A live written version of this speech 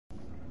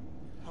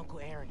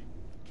Aaron,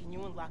 can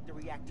you unlock the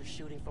reactor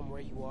shooting from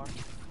where you are?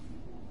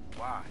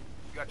 Why?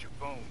 You got your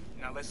phone.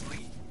 Now let's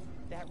leave.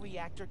 That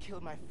reactor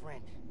killed my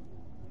friend.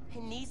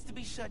 It needs to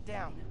be shut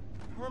down.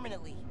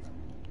 Permanently.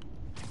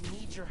 I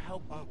need your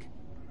help, Unc.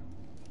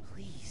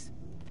 Please.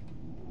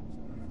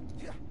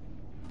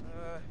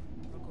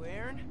 Uncle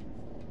Aaron?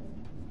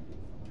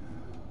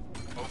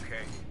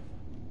 Okay.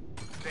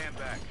 Stand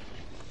back.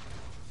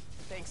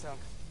 Thanks, Unc.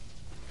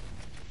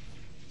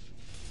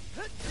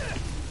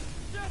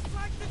 Just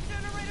like the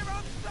generator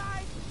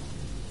outside!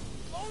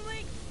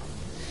 Only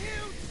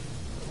huge!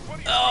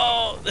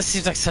 Oh, this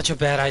seems like such a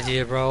bad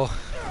idea, bro.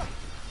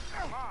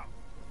 Mom,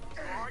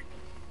 you alright?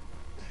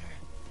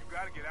 You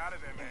gotta get out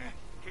of there, man.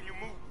 Can you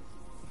move?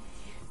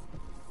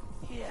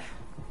 Yeah.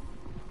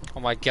 Oh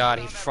my god,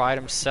 he fried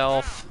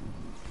himself.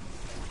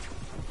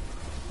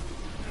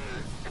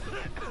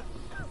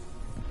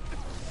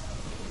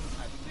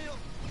 I feel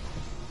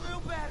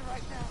real bad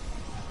right now.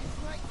 It's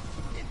like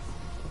it's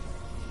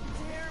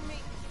tearing me.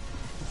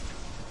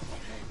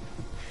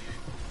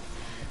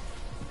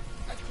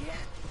 I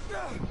can't.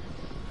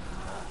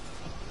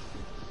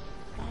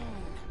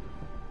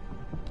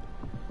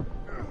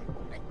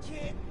 I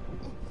can't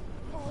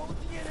hold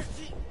the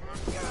energy.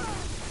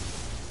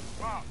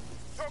 Mom,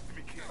 talk to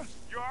me, kid.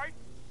 You alright?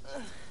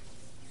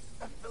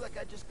 I feel like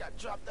I just got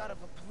dropped out of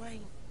a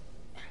plane.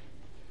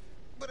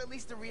 But at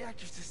least the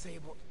reactor's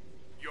disabled.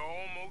 You're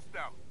almost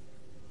out.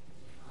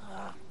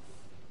 I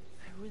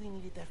really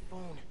needed that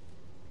phone.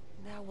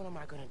 Now what am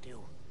I gonna do?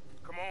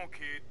 Come on,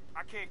 kid.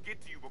 I can't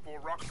get to you before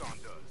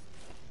Roxxon does.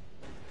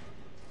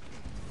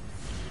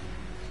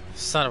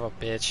 Son of a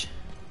bitch.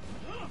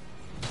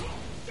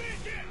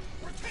 Stand down!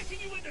 We're taking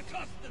you into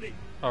custody!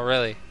 Oh,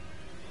 really?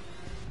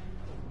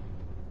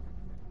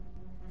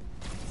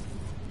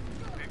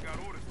 They've got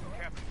orders from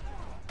Captain.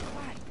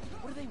 Why?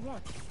 What do they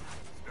want?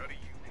 Study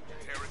you,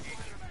 interrogate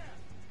you.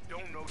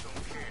 Don't know,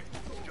 don't care.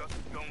 Just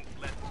don't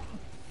let them.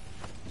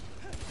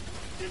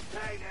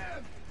 Detain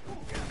him!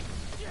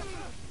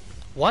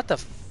 What the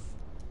f—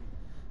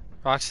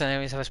 Rocks and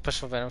enemies have a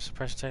special venom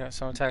suppression technique.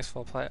 Some attacks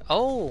will apply.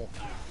 Oh!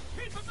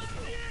 Keep him out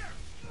of the air!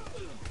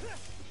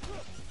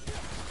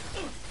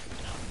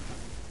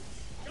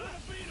 Got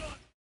a beat on!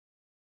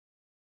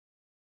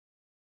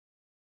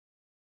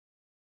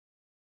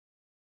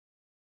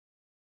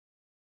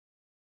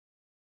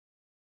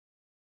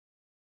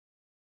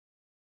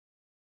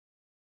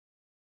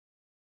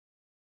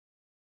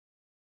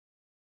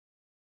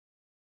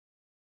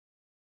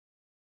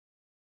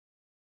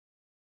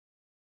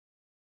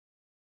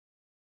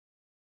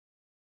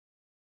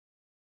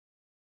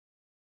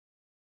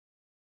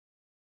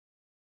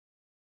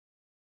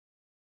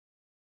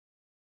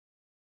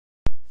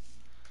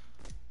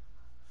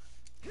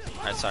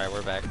 Alright, sorry,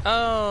 we're back.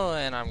 Oh,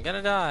 and I'm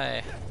gonna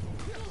die.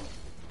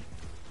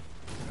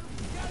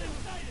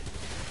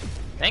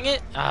 Dang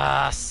it!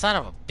 Ah, son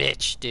of a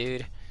bitch,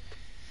 dude.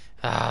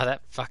 Ah,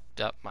 that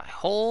fucked up my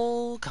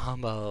whole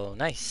combo.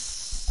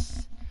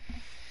 Nice.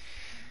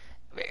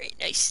 Very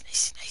nice,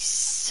 nice,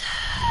 nice.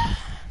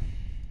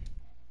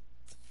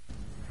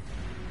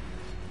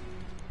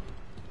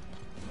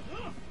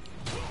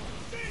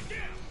 Stand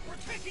down! We're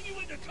taking you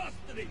into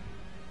custody!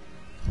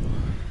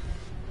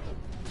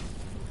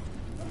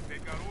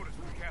 They've got orders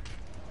from Captain.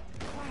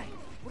 Why?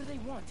 What do they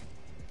want?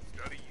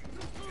 Study you,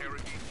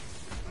 interrogate you.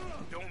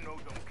 Don't know,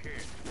 don't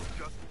care.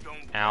 Just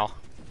don't. Ow.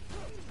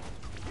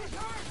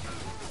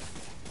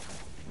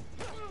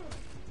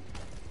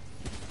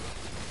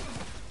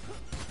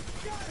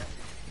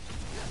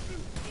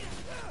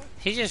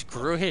 He just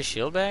grew his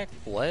shield back?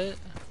 What?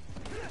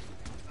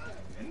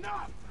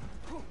 Enough!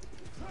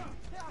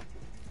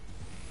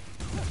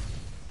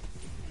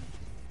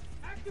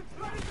 Active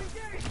flash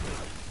engaged!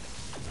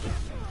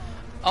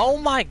 Oh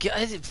my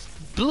god, it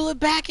blew it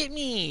back at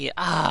me!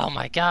 Oh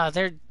my god,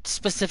 they're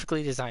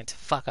specifically designed to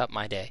fuck up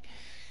my day.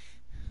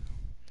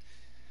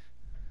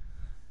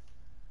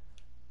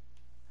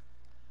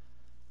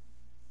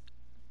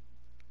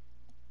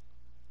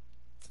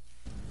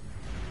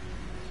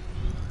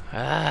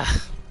 Ah.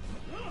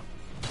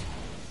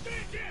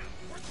 Stand down!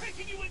 We're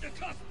taking you into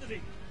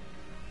custody!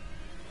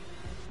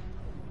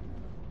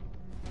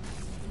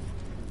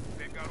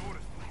 They've got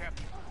orders from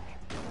Captain.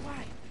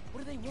 Why?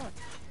 What do they want?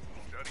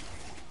 Study you,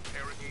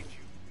 interrogate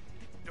you.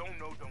 Don't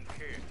know, don't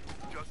care.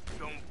 Just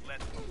don't let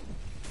them.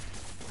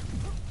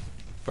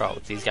 Bro,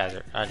 these guys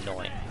are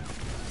annoying.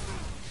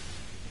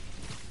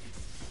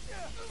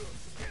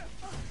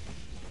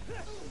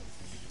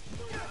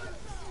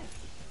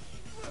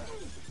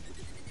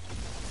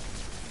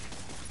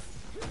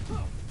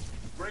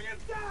 Bring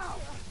it down!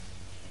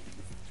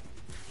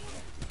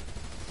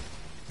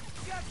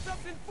 Got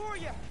something for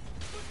you.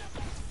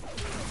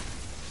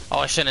 Oh,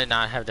 I shouldn't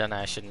not have done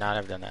that. I should not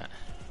have done that.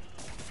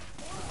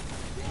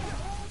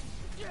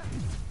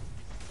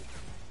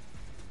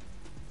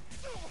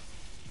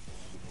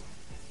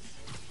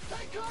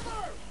 Take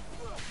cover!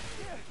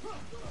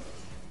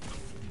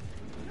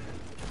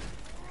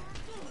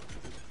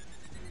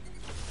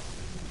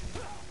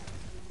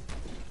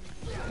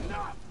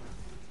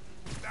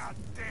 God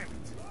damn it.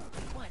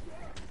 What?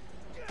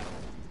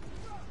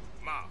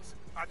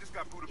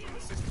 got booted from the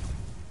system.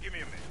 Give me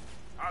a minute.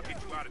 I'll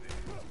get you out of there.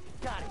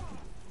 Got it.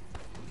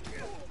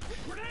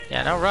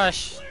 Yeah, no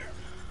rush.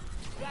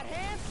 Got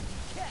hands?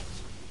 Catch.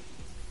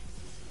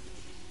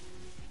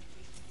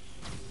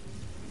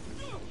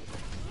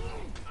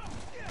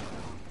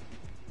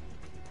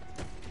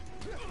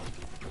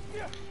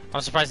 I'm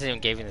surprised they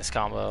even gave me this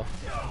combo.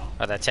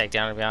 Or that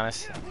takedown, to be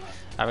honest.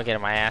 I've been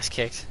getting my ass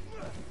kicked.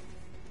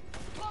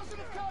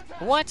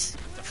 What?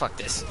 Fuck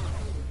this.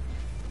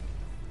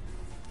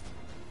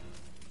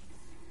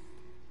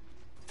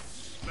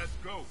 Let's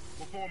go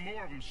before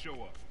more of them show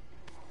up.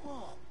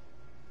 Whoa.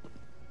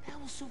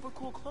 That was super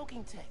cool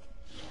cloaking tech.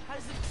 How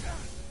does it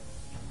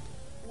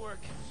work?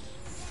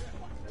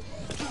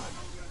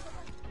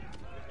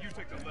 You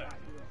take the left.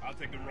 I'll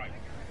take the right.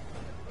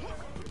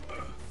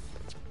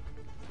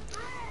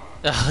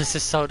 Oh, this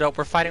is so dope.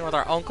 We're fighting with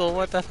our uncle.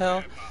 What the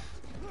hell?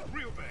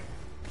 Real bad.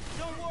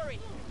 Don't worry.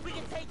 We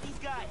can take these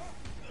guys.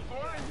 Oh,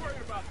 I ain't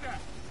worried about that.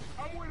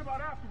 I'm worried about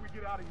after we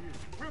get out of here.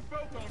 We're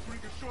both on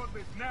pretty good short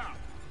list now.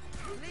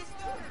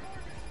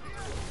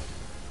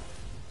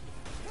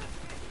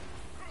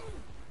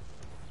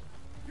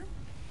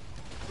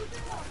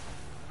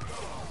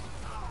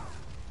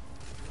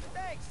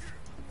 Thanks.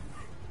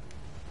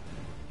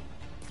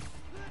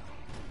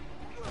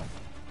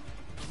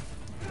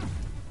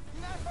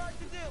 Not hard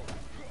to do.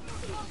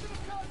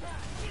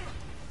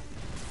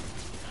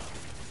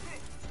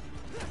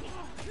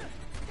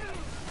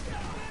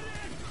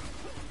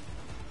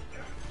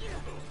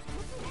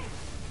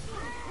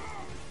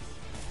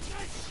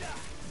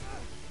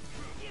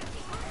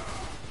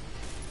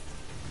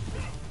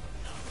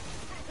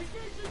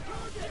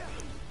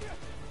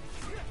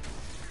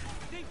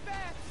 Think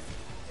fast.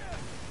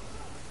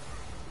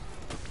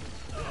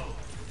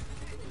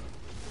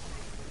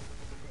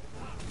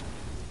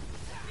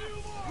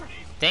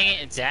 Dang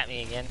it, it's at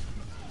me again.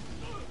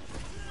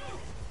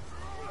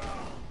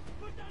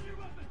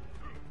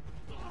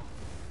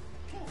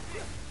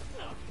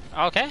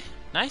 Okay,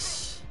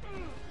 nice.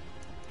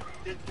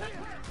 The 8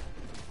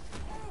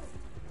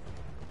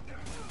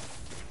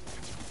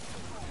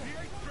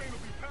 train will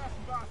be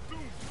passing by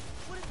soon.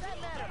 What does that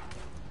matter?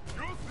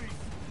 You'll see.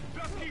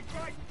 Just keep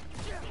fighting.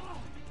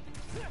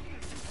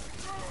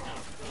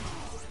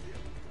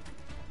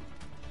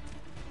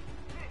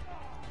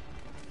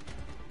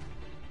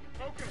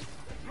 Okay,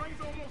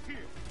 train's almost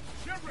here.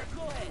 Get ready.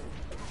 Go ahead.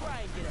 Try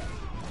and get up.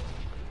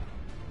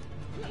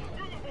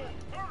 Through the hole.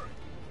 Hurry.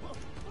 Go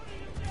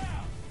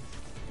now.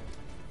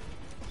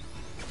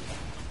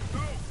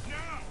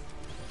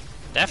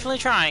 Definitely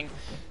trying.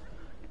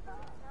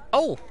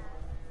 Oh!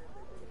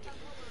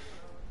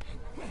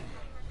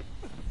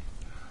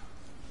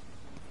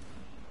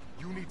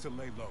 You need to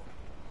lay low.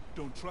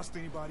 Don't trust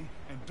anybody,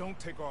 and don't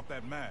take off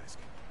that mask.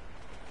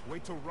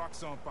 Wait till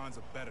Roxanne finds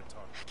a better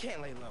target. I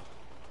can't lay low.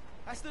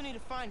 I still need to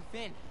find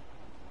Finn.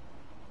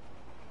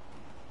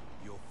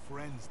 Your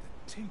friend's the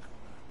Tinkerer.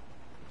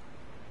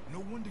 No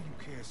wonder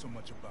you care so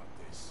much about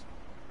this.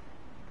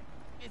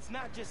 It's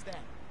not just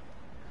that.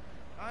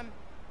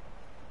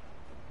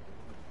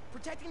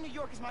 Protecting New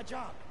York is my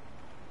job.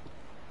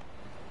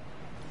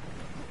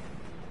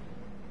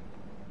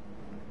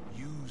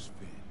 Use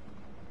Finn.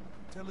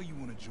 Tell her you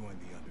want to join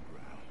the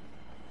underground.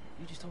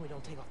 You just told me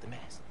don't take off the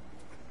mask.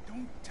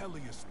 Don't tell her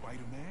you're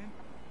Spider-Man.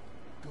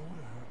 Go to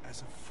her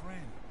as a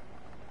friend.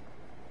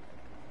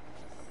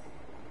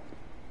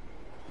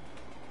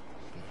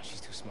 No, she's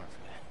too smart for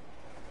that.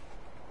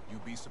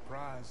 You'd be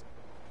surprised.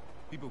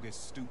 People get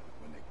stupid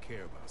when they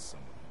care about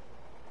someone.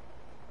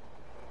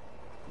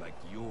 Like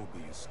you're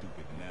being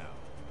stupid now.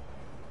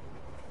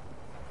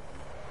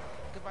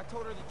 If I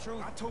told her the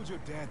truth... I told your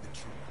dad the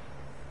truth.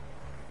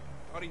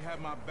 Thought he had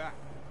my back.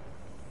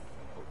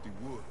 Hoped he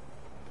would.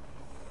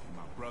 And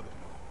my brother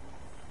knew.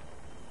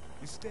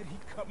 Instead, he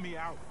cut me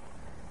out.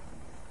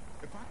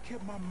 If I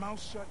kept my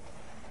mouth shut,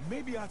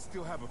 maybe I'd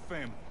still have a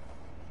family.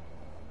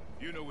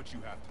 You know what you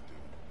have to do.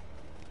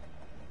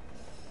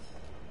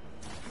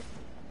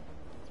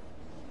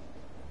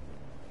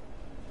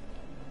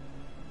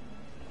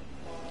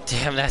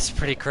 Damn, that's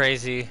pretty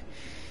crazy.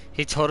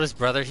 He told his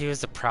brother he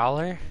was the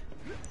Prowler?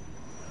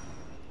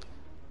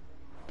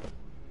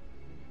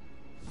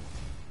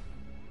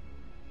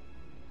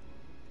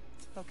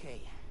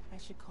 Okay, I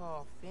should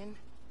call Finn?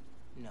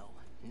 No.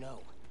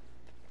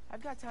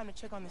 I've got time to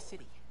check on the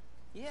city.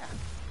 Yeah.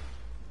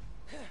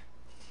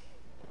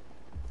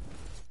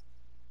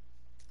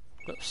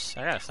 Whoops,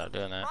 I gotta stop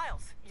doing that.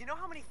 Miles, you know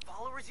how many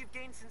followers you've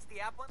gained since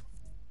the app went?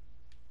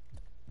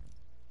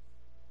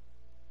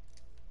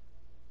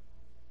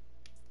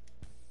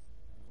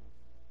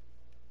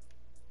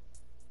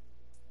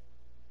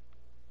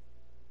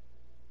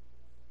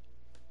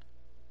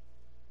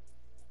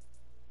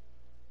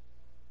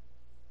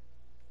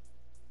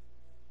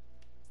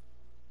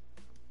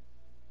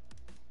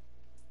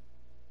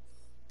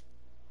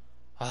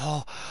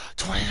 Oh,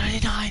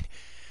 $20.99.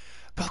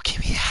 Bro, give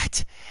me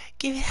that.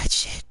 Give me that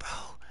shit,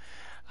 bro.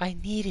 I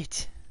need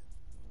it.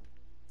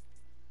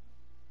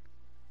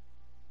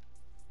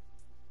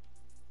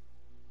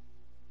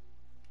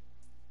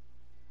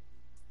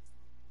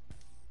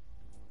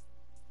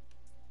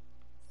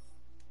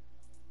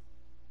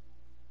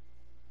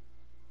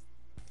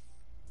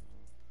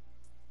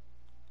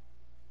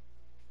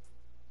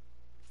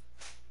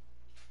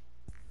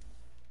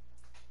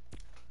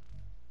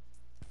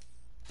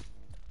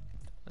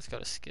 Let's go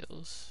to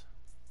skills.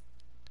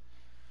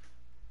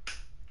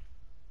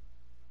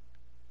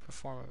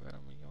 Perform a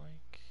venom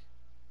yoink.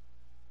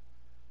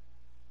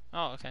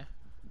 Oh, okay.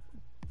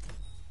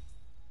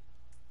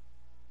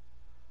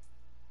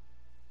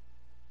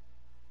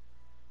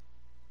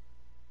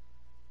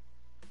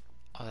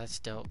 Oh, that's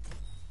dope.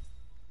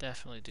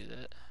 Definitely do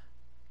that.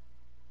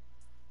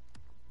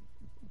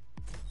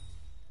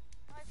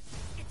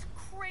 It's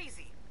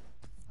crazy.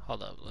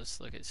 Hold up,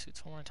 let's look at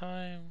suits one more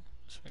time.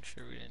 Let's make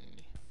sure we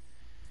didn't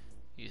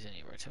use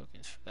any of our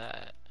tokens for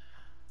that.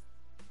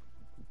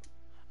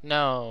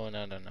 No.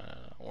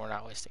 We're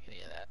not wasting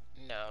any of that.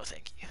 No,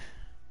 thank you.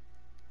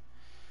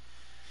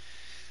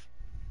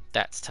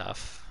 That's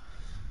tough.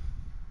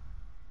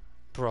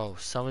 Bro,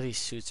 some of these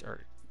suits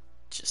are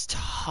just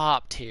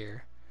top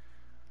tier.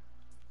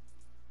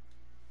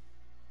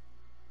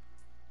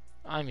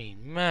 I mean,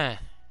 man.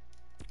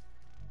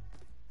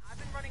 I've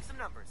been running some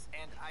numbers,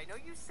 and I know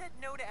you said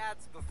no to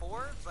ads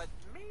before, but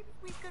maybe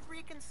we could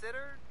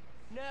reconsider.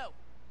 No.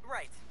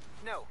 Right.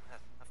 No,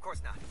 of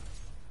course not.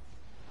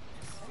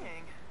 Just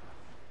saying.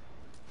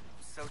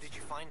 So did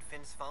you find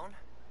Finn's phone?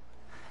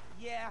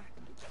 Yeah,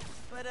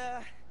 but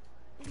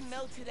it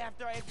melted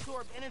after I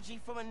absorbed energy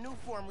from a new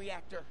form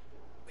reactor.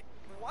 Wait,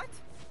 what?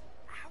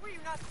 How are you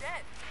not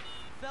dead?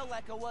 Felt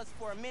like I was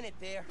for a minute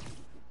there.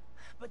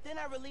 But then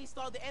I released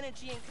all the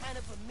energy in kind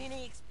of a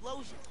mini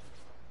explosion.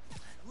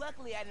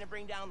 Luckily, I didn't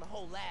bring down the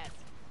whole lab.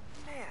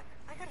 Man,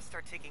 I gotta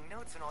start taking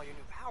notes on all your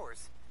new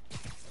powers.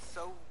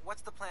 So,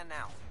 what's the plan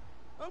now?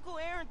 Uncle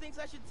Aaron thinks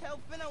I should tell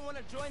Finn I want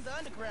to join the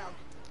underground.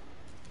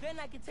 Then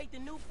I can take the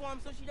new form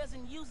so she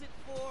doesn't use it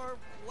for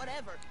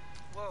whatever.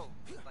 Whoa,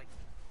 like,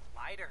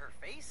 lie to her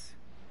face?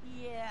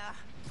 Yeah,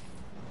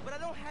 but I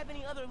don't have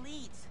any other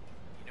leads.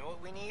 You know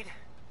what we need?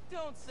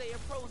 Don't say a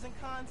pros and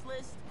cons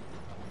list.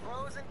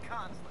 Pros and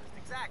cons list,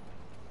 exactly.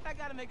 I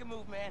gotta make a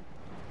move, man.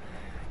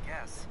 I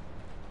guess.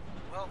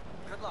 Well,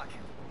 good luck.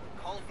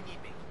 Call if you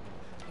need me.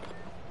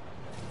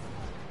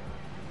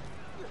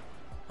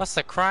 What's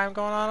the crime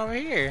going on over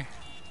here?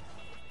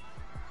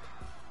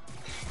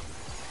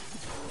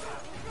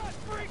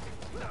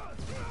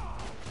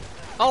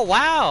 Oh,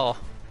 wow.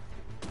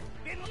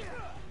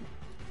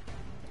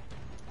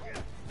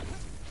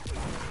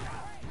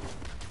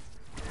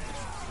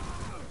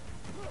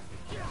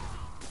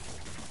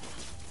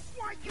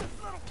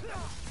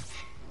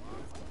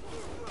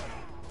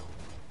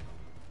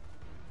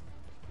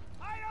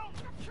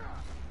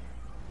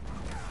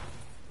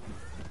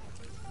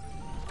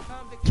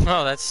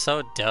 Oh, that's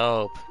so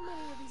dope. How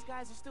many of these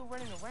guys are still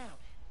running around?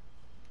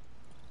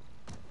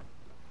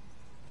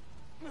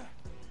 If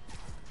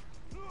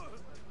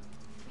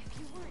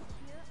you weren't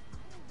here,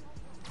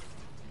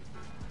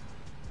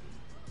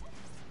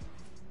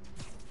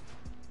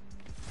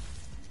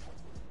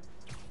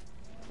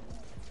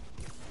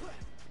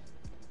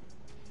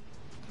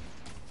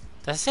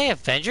 Does it say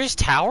Avengers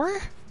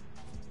Tower?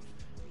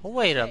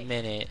 Wait a Okay,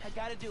 minute. I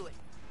gotta do it.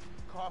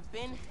 Call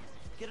Finn,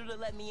 get her to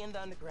let me in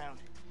the underground.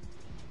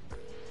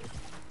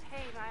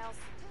 hey, Miles.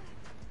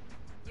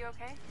 You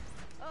okay?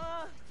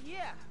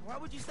 Yeah. Why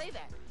would you say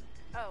that?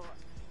 Oh,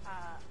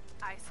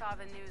 I saw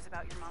the news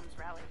about your mom's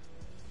rally.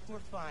 We're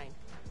fine.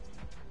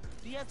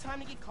 Do you have time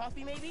to get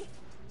coffee, maybe?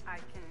 I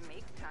can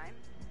make time.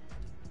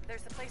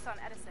 There's a place on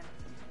Edison,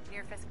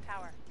 near Fisk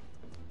Tower.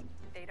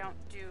 They don't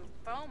do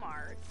foam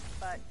art,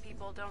 but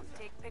people don't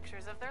take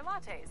pictures of their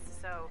lattes,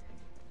 so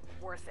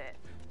worth it.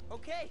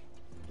 Okay.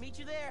 Meet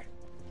you there.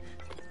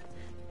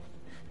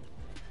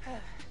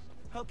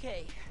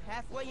 Okay,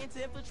 halfway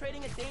into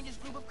infiltrating a dangerous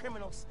group of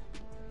criminals.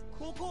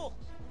 Cool.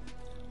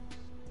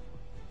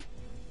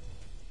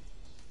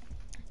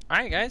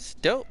 Alright, guys.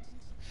 Dope.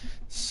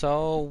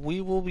 So, we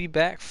will be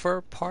back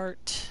for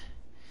part...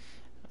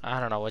 I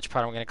don't know which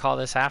part I'm going to call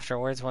this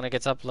afterwards when it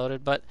gets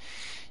uploaded, but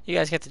you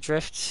guys get the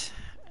drift.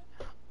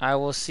 I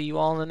will see you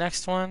all in the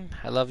next one.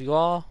 I love you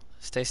all.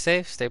 Stay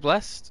safe, stay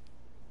blessed,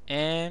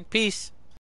 and peace.